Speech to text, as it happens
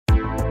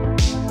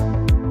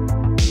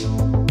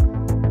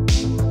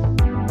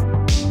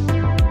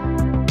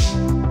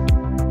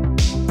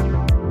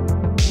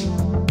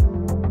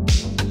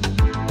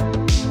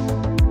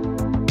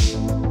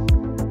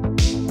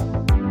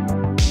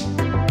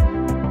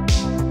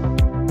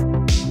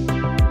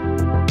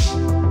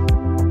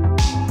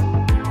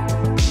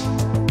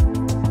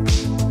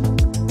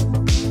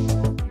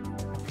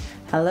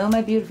Hello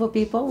my beautiful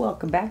people,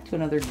 welcome back to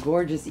another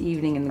gorgeous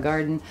evening in the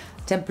garden.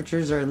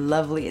 Temperatures are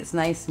lovely, it's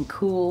nice and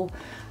cool.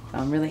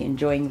 I'm really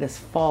enjoying this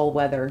fall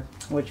weather,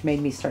 which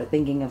made me start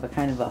thinking of a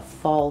kind of a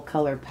fall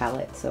color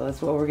palette. So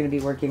that's what we're going to be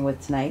working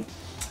with tonight.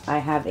 I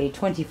have a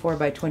 24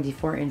 by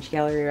 24 inch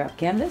gallery wrap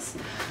canvas.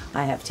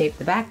 I have taped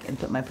the back and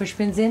put my push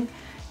pins in,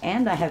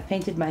 and I have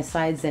painted my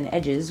sides and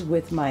edges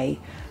with my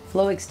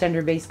Flow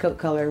Extender base coat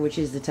color, which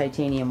is the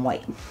titanium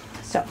white.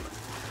 So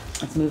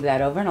let's move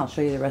that over and I'll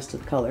show you the rest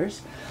of the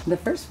colors. The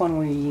first one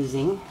we're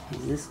using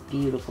is this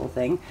beautiful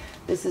thing.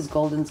 This is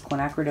Golden's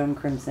Quinacridone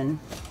Crimson.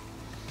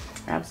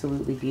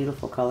 Absolutely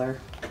beautiful color.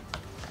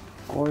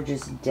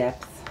 Gorgeous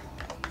depth.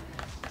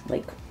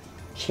 Like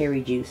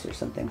cherry juice or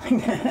something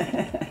like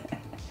that.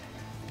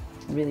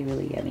 Really,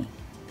 really yummy.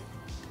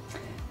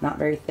 Not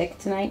very thick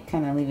tonight,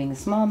 kind of leaving a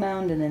small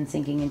mound and then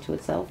sinking into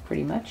itself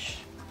pretty much.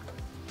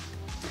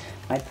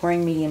 My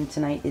pouring medium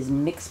tonight is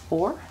Mix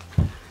Pour.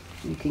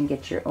 You can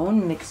get your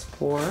own mix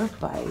pour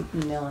by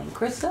emailing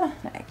Krista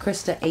at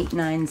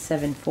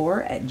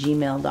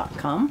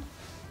krista8974@gmail.com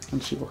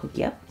and she will hook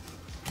you up.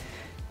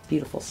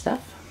 Beautiful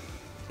stuff.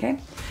 Okay.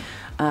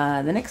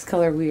 The next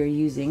color we are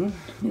using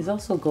is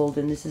also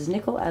golden. This is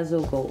Nickel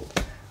Azo Gold.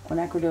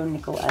 Quinacridone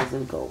Nickel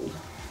Azo Gold.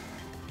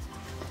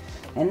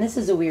 And this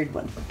is a weird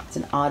one. It's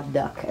an odd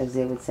duck, as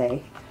they would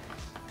say.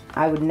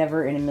 I would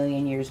never in a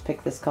million years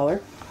pick this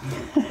color.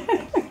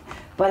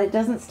 But it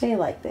doesn't stay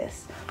like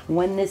this.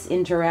 When this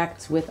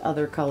interacts with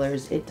other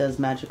colors, it does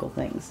magical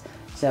things.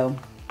 So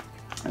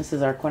this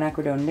is our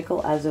Quinacridone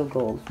Nickel Azo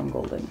Gold from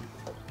Golden.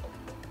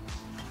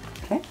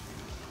 Okay.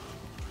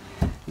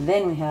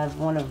 Then we have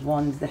one of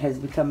ones that has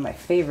become my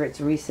favorites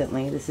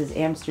recently. This is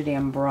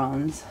Amsterdam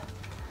Bronze.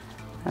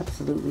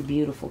 Absolutely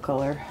beautiful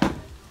color.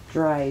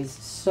 Dries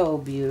so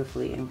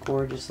beautifully and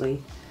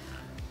gorgeously.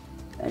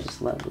 I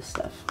just love this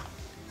stuff.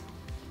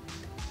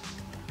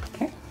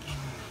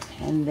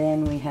 And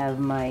then we have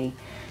my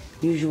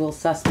usual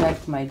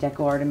suspect, my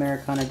Deco Art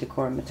Americana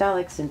Decorum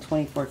Metallics in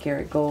 24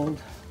 karat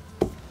gold.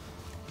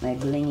 My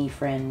blingy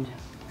friend.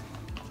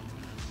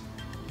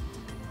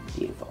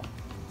 Beautiful.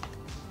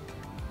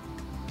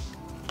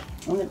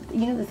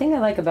 And the thing I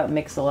like about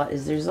Mix a lot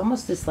is there's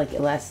almost this like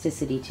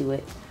elasticity to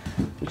it,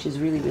 which is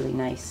really, really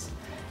nice.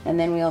 And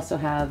then we also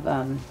have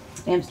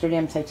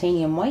Amsterdam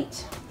Titanium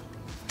White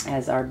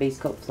as our base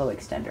coat flow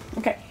extender.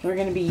 Okay, we're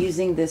going to be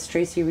using this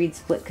Tracie Reed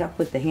Split Cup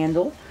with the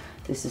handle.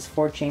 This is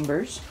 4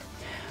 chambers.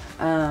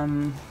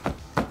 The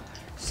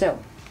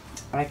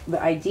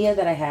idea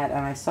that I had, and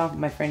I saw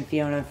my friend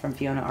Fiona from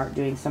Fiona Art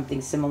doing something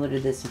similar to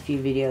this a few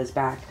videos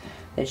back,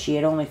 that she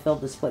had only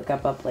filled the split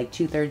cup up like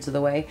 2/3 of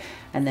the way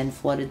and then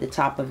flooded the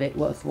top of it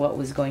with what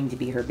was going to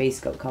be her base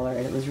coat color,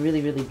 and it was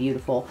really, really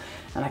beautiful.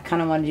 And I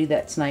kind of want to do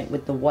that tonight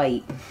with the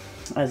white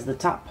as the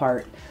top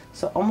part,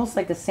 so almost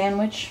like a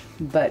sandwich,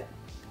 but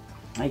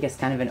I guess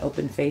kind of an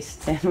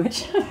open-faced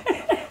sandwich.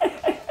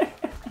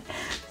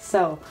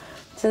 So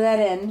to that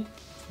end,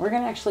 we're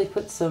going to actually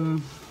put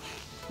some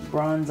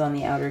bronze on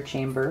the outer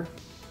chamber.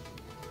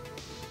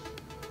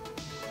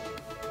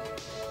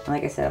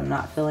 Like I said, I'm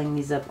not filling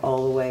these up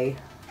all the way.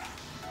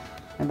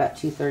 I'm about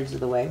 2/3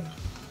 of the way.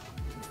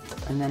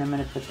 And then I'm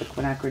going to put the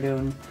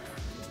Quinacridone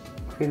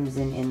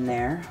Crimson in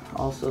there,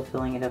 also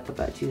filling it up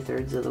about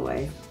 2/3 of the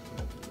way.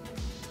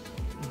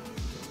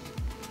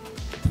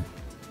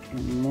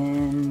 And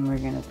then we're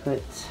going to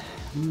put,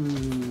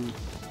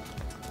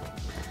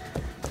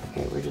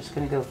 okay, we're just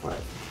going to go for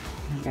it.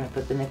 I'm going to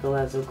put the Nickel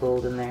Azo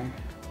Gold in there.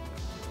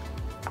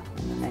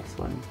 And the next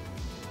one.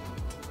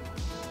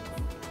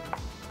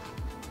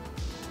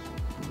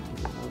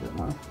 Maybe a little bit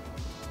more.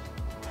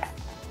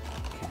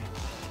 Okay.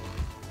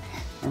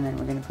 And then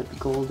we're going to put the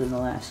gold in the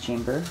last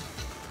chamber.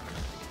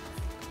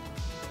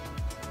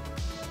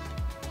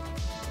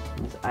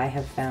 Because I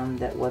have found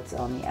that what's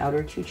on the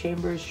outer 2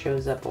 chambers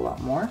shows up a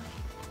lot more.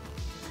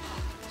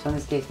 So in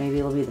this case, maybe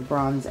it'll be the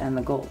bronze and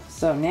the gold.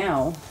 So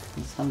now,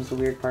 this comes the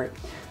weird part.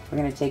 We're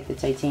going to take the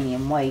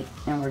titanium white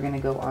and we're going to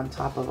go on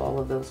top of all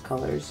of those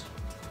colors.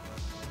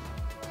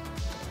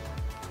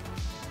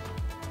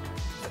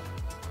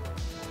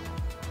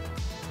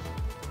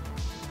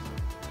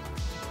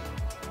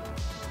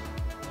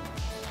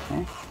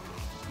 Okay,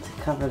 to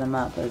cover them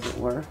up, as it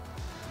were.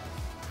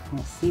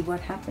 We'll see what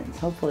happens.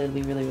 Hopefully it'll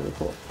be really, really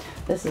cool.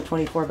 This is a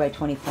 24 by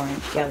 24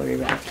 inch gallery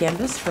wrap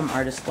canvas from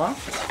Artist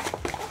Loft.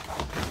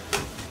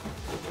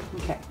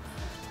 Okay,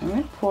 I'm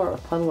going to pour a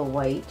puddle of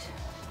white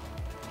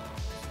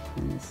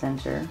in the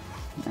center,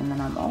 and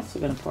then I'm also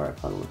going to pour a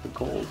puddle of the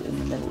gold in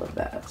the middle of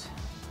that.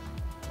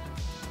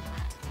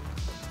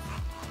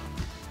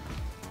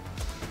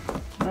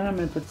 And I'm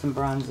going to put some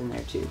bronze in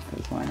there too,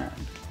 because why not?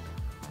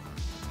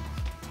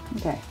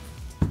 Okay,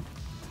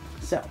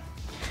 so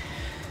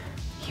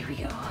here we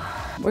go.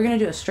 We're going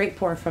to do a straight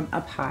pour from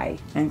up high,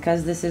 and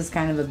because this is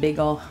kind of a big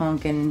old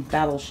honkin'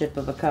 battleship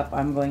of a cup,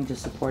 I'm going to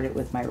support it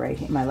with my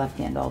my left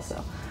hand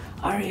also.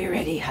 Are you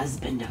ready,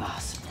 husband of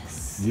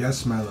awesomeness?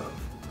 Yes, my love.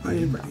 I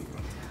am ready.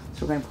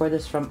 So we're going to pour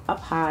this from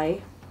up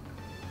high,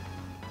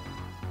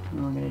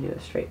 and we're going to do a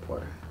straight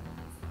pour.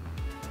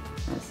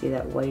 See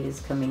that white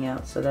is coming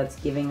out, so that's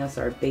giving us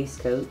our base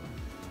coat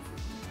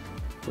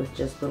with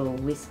just little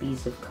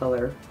wispies of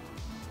color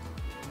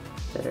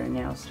that are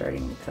now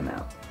starting to come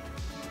out.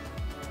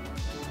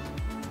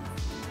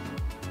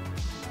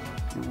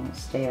 I want to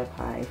stay up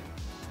high.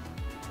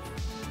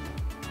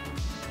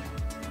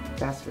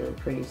 That's really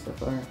pretty so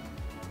far.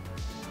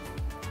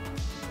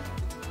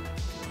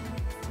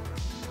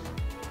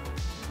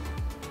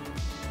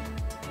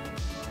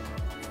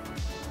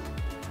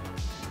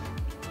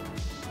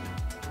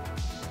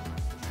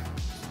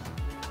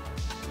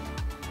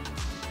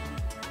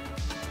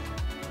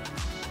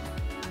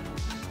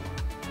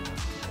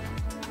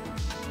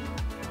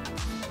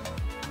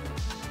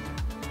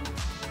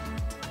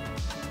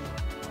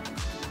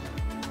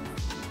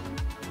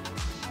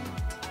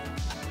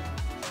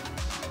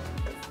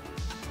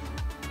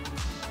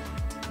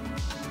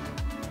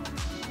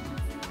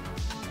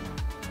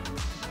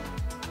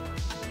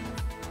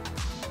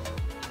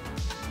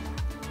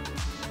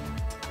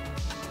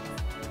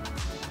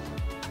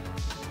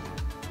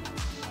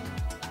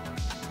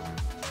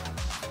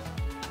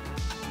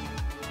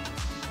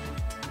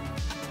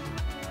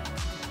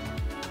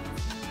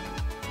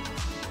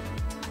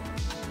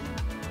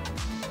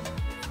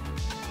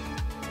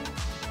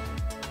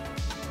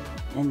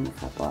 And the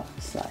cup off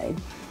the side.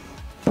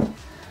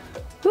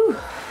 Whew,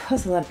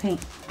 that's a lot of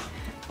paint.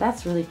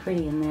 That's really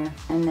pretty in there.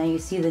 And now you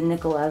see the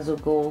nickel azo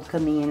gold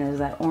coming in as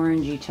that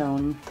orangey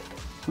tone.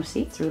 Well,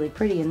 see, it's really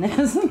pretty in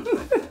this.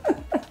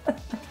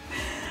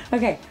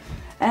 Okay,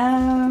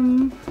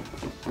 I'm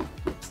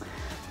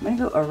gonna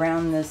go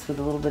around this with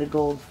a little bit of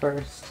gold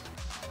first.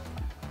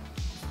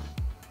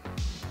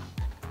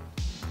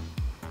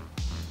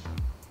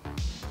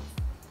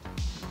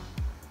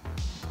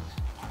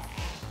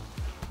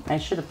 I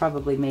should have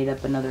probably made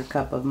up another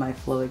cup of my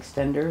flow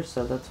extender,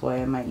 so that's why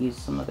I might use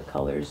some of the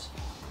colors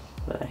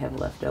that I have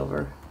left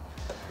over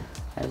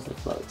as the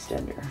flow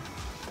extender.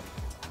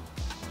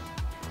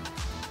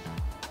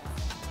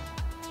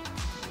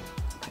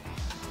 Okay.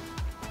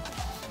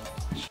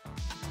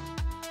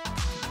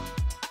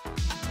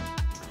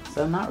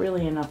 So not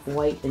really enough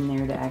white in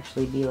there to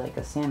actually be like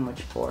a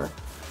sandwich pour,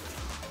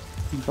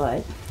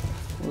 but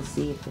we'll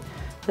see. If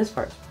this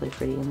part's really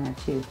pretty in there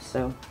too,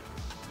 so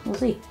we'll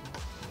see.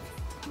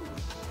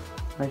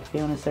 Like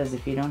Fiona says,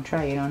 if you don't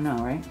try, you don't know,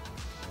 right?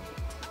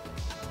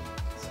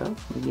 So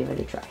we give it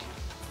a try.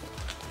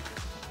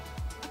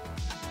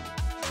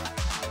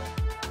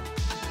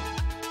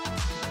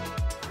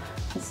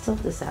 Let's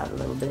tilt this out a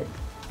little bit.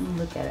 Let me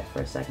look at it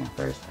for a second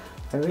first.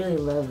 I really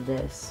love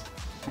this,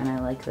 and I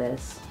like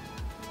this,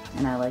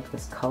 and I like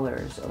this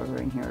colors over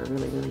in here are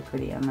really, really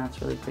pretty, and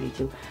that's really pretty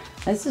too.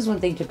 This is one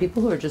thing to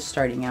people who are just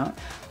starting out.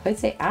 I'd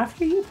say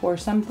after you pour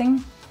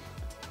something,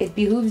 it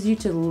behooves you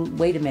to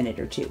wait a minute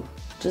or two.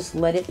 Just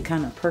let it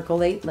kind of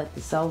percolate, let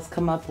the cells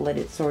come up, let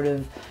it sort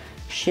of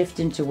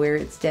shift into where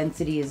its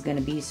density is going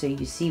to be so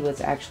you see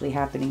what's actually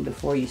happening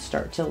before you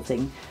start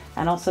tilting.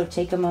 And also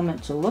take a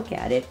moment to look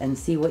at it and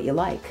see what you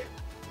like.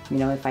 You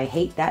know, if I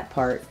hate that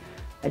part,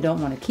 I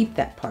don't want to keep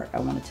that part. I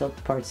want to tilt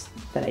the parts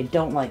that I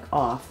don't like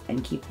off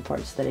and keep the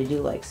parts that I do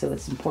like. So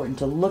it's important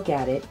to look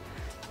at it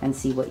and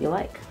see what you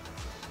like.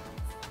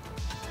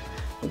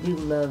 I do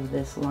love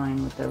this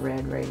line with the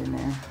red right in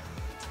there.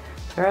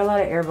 There are a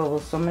lot of air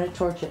bubbles, so I'm going to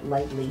torch it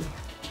lightly.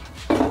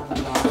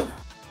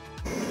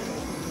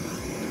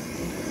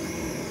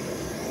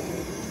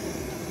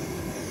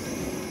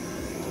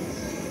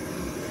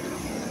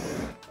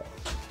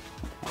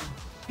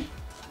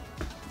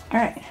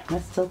 Alright,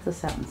 let's tilt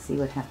this out and see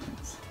what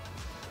happens.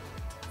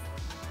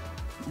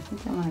 I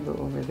think I want to go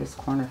over this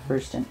corner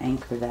first and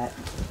anchor that.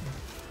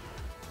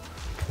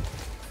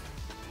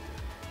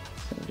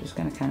 So we're just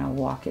going to kind of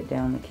walk it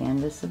down the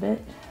canvas a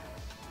bit.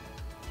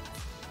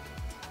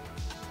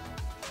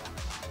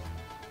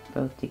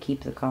 Both to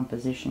keep the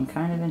composition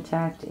kind of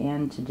intact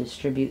and to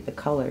distribute the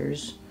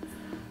colors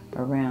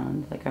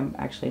around. Like, I'm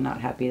actually not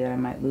happy that I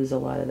might lose a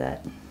lot of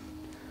that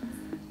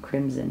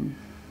crimson.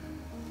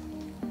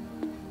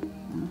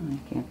 Oh,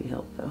 it can't be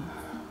helped though.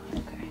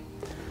 Okay.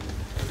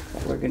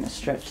 So we're going to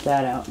stretch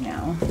that out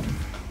now.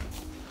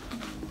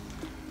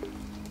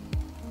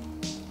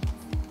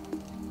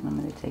 I'm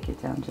going to take it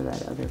down to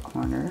that other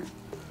corner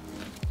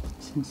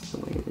since the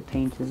way the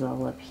paint is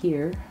all up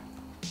here.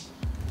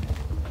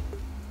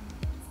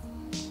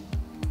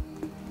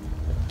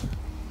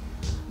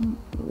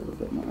 A little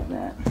bit more of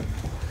that.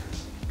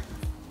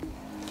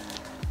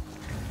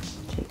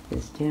 Take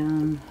this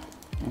down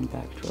and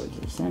back towards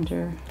the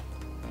center.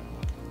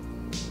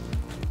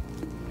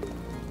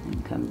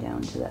 And come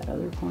down to that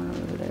other corner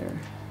over there.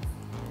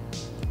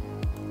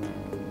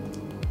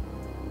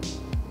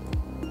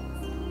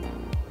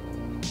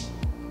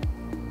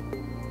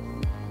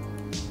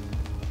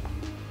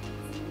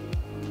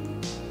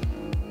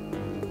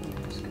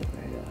 Just go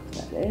right off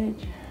that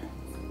edge.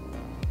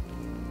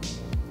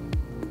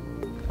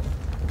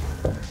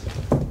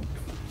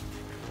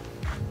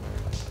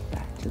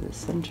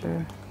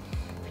 Center.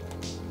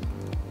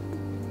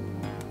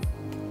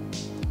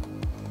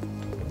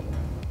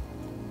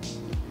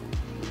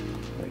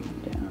 Bring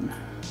it down.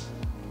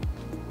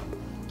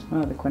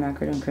 Oh, the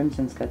quinacridone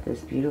crimson's got this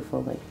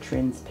beautiful, like,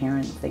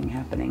 transparent thing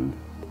happening.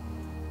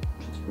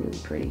 It's really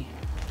pretty.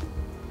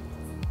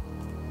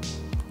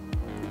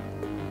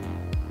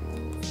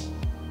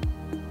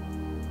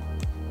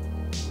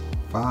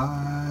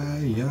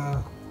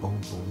 Fire.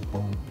 Boom, boom,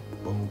 boom,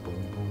 boom,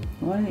 boom, boom.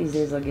 One of these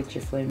days I'll get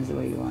your flames the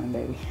way you want them,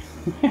 baby.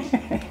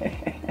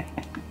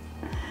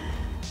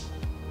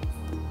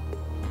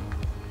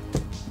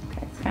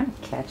 Okay, it's kind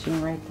of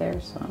catching right there,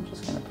 so I'm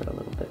just going to put a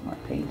little bit more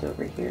paint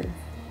over here.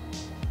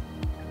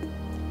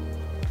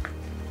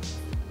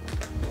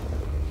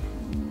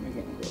 And we're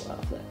going to go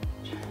off that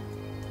edge.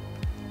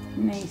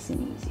 Nice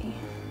and easy.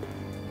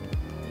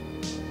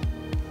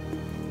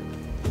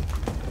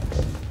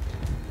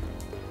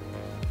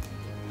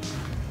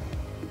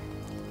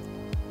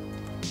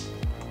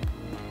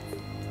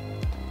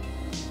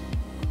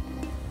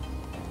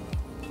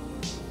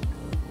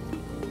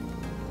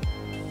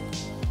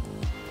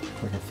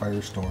 Like a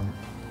firestorm.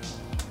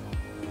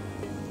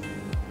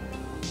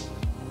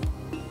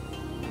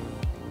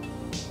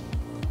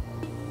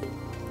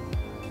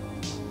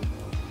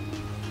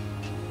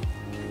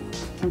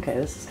 Okay,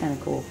 this is kind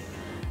of cool.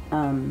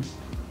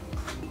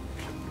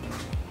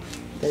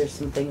 There's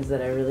some things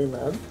that I really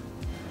love.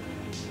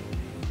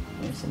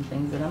 There's some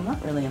things that I'm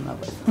not really in love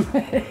with.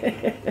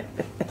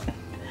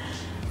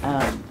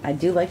 I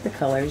do like the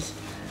colors.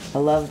 I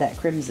love that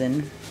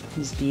crimson.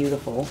 It's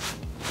beautiful.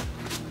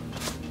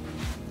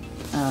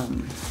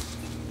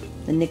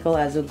 The nickel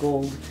azo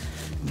gold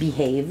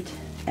behaved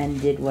and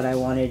did what I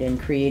wanted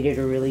and created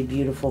a really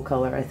beautiful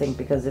color, I think,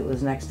 because it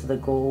was next to the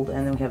gold,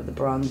 and then we have the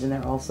bronze in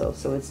there also,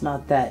 so it's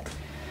not that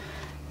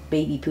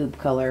baby poop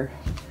color.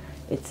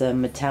 It's a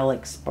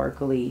metallic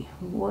sparkly.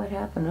 What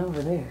happened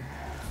over there?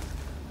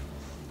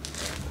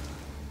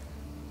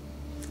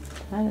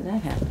 How did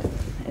that happen?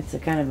 It's a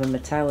kind of a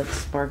metallic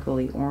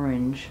sparkly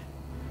orange,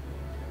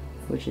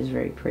 which is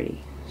very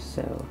pretty.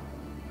 So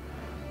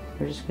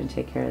we're just going to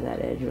take care of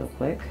that edge real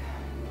quick,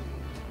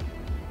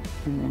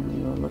 and then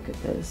we will look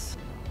at this.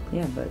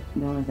 Yeah, but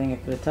the only thing I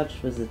could have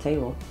touched was the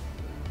table.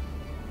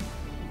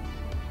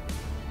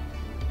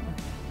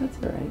 That's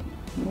alright.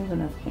 There's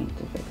enough paint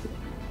to fix it.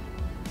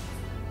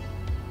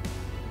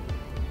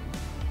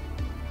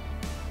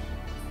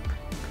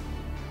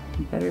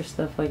 Better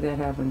stuff like that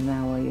happens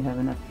now while you have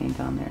enough paint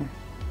on there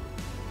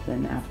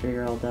than after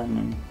you're all done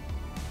and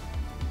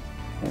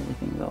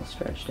everything's all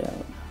stretched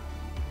out.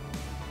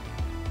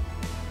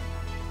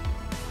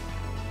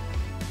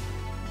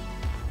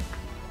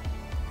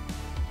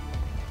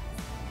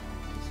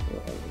 Just go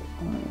over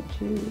 1 or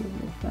 2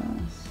 real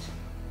fast.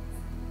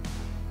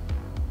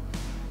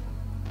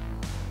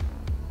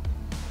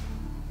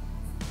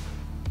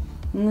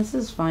 And this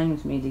is fine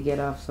with me to get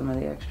off some of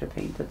the extra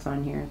paint that's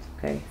on here. It's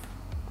okay.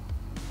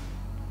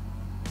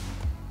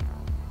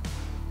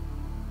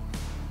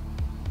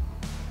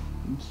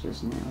 It's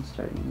just now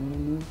starting to really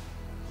move.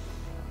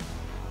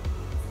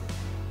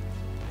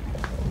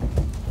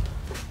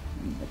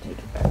 I'm gonna take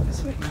it back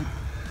this way now.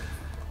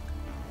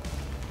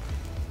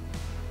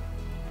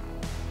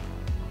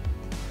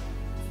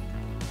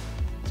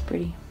 It's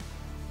pretty.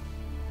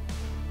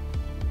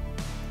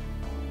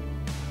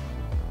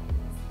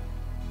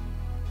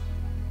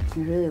 I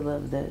really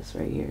love this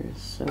right here.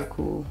 It's so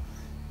cool.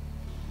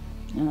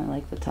 And I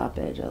like the top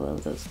edge. I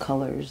love those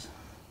colors.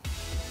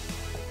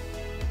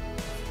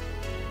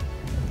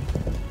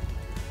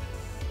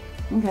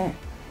 Okay.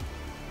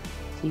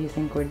 Do you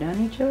think we're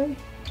done each way?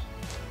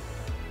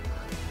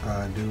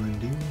 I do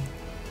indeed.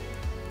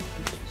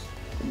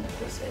 Just move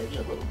this edge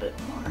a little bit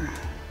more.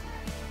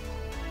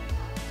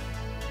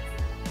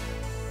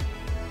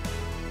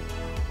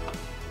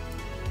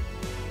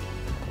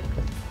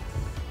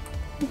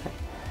 Okay.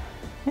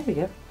 There we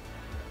go.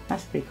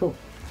 That's pretty cool.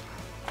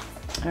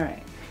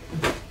 Alright.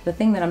 The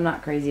thing that I'm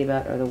not crazy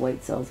about are the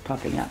white cells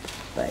popping up,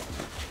 but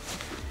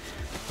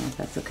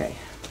that's okay.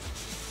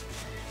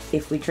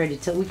 If we try to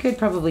tilt, we could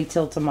probably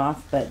tilt them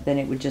off, but then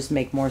it would just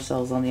make more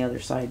cells on the other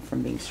side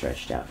from being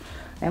stretched out.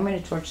 I'm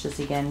going to torch this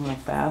again real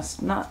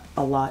fast. Not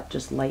a lot,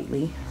 just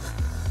lightly.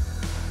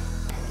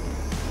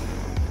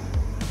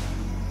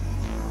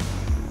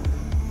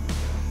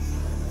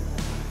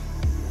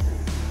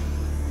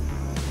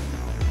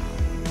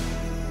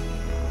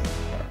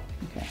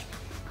 Okay.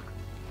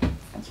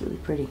 That's really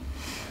pretty.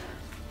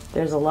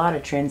 There's a lot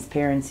of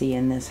transparency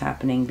in this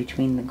happening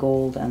between the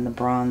gold and the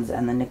bronze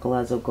and the nickel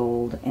azo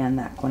gold and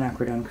that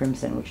quinacridone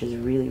crimson, which is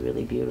really,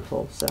 really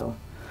beautiful. So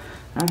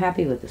I'm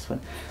happy with this one.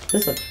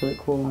 This looks really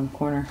cool on the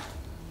corner.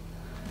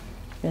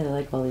 I really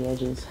like all the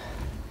edges.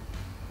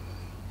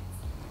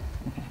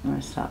 Okay, I'm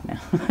gonna stop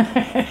now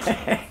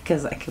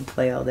because I could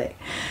play all day.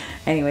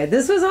 Anyway,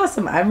 this was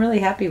awesome. I'm really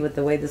happy with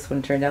the way this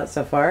one turned out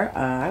so far.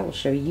 I will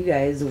show you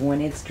guys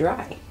when it's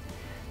dry.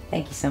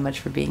 Thank you so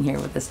much for being here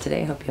with us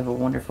today. I hope you have a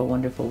wonderful,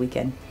 wonderful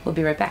weekend. We'll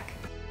be right back.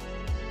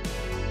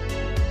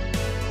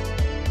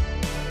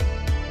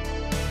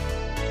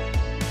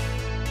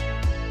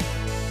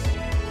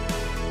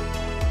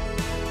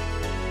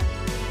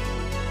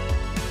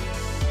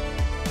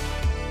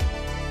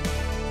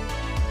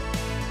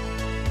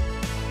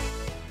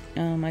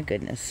 my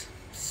goodness.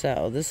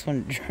 So this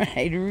one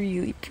dried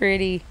really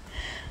pretty.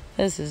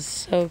 This is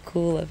so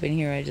cool up in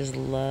here. I just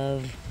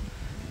love...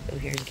 Oh,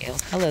 here's Gail.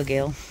 Hello,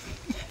 Gail.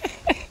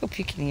 I hope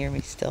you can hear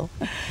me still.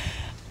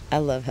 I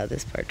love how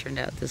this part turned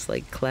out. This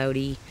like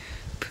cloudy,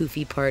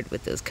 poofy part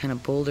with those kind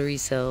of bouldery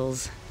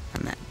cells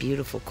on that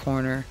beautiful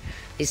corner.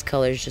 These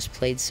colors just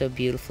played so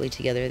beautifully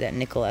together. That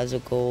nickel azo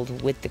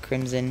gold with the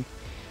crimson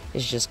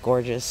is just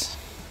gorgeous.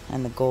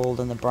 And the gold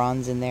and the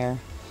bronze in there.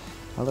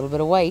 A little bit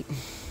of white.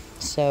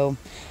 So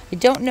I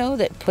don't know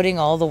that putting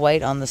all the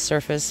white on the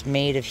surface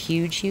made a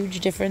huge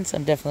difference.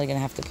 I'm definitely going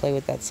to have to play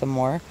with that some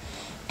more.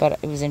 But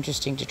it was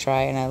interesting to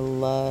try, and I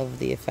love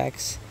the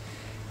effects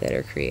that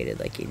are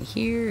created. Like in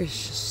here,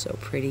 it's just so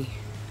pretty.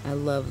 I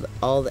love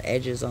all the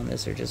edges on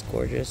this are just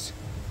gorgeous.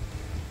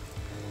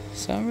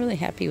 So I'm really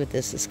happy with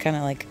this. It's kind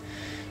of like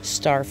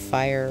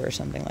StarFire or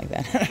something like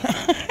that.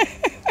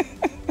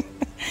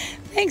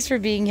 Thanks for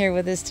being here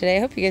with us today. I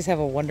hope you guys have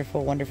a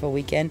wonderful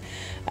weekend.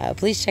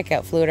 Please check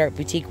out Fluid Art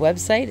Boutique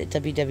website at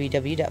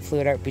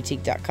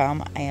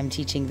www.fluidartboutique.com. I am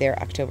teaching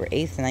there October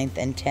 8th, 9th,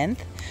 and 10th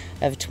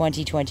of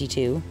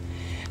 2022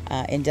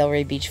 in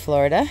Delray Beach,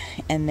 Florida.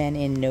 And then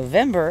in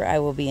November, I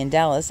will be in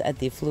Dallas at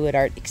the Fluid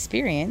Art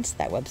Experience.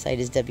 That website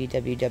is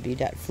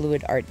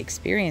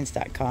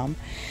www.fluidartexperience.com.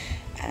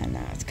 And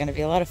it's going to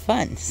be a lot of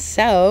fun.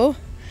 So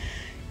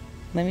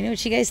let me know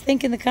what you guys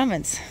think in the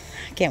comments.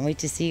 Can't wait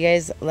to see you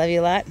guys. Love you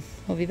a lot.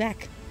 We'll be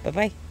back.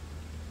 Bye-bye.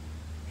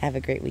 Have a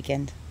great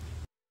weekend.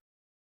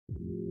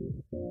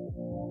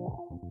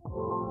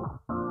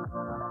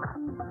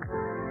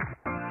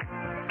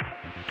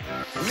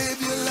 Live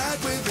your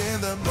life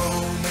within the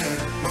moment.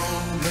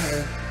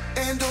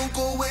 And don't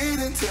go wait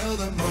until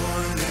the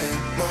morning.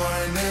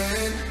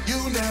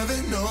 You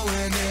never know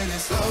when it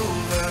is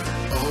over.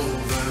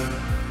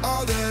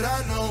 All that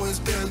I know is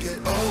we'll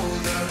get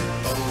older.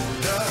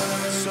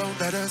 So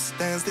let us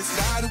dance this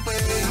night away.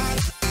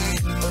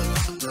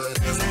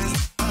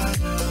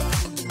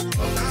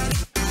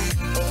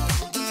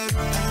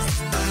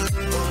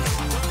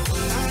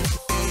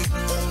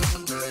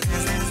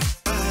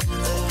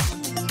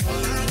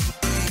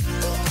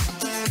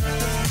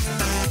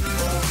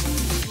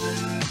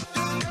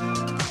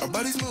 Our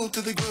bodies move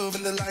to the groove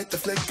and the light that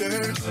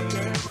flickers.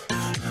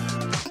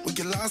 We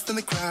get lost in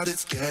the crowd,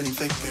 it's getting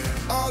thicker.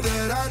 All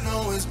that I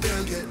know is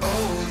we'll get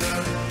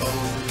older.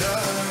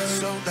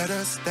 So let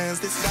us dance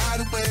this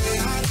night away.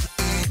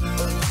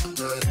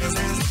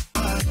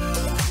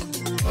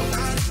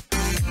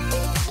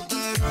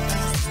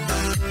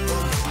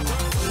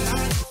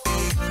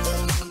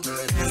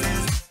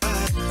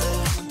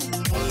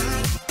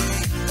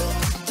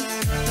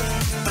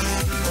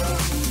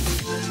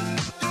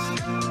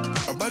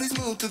 Our bodies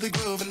move to the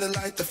groove and the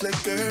light that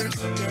flickers.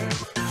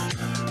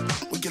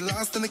 We get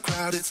lost in the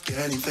crowd, it's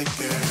getting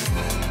thicker.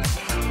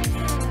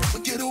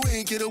 We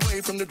get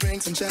away from the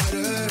drinks and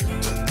chatter.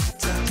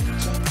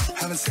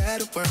 Haven't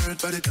said a word,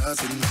 but it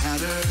doesn't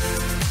matter.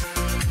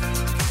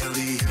 Feel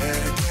the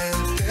air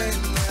getting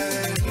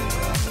thinner.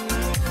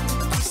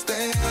 I'm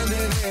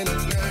standing in a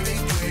blurry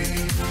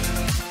dream.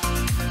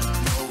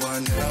 No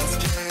one else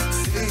can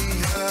see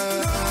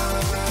us.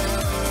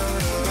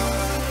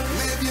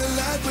 Live your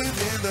life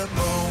within the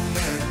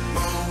moment.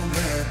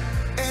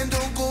 And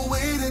don't go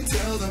wait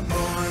until the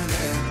morning.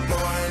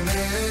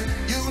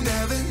 You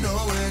never know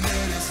when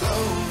it is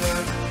over.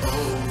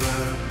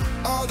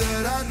 All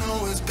that I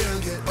know is we'll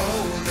get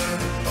older.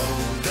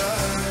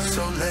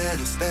 So let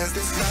us dance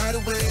this night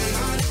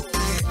away.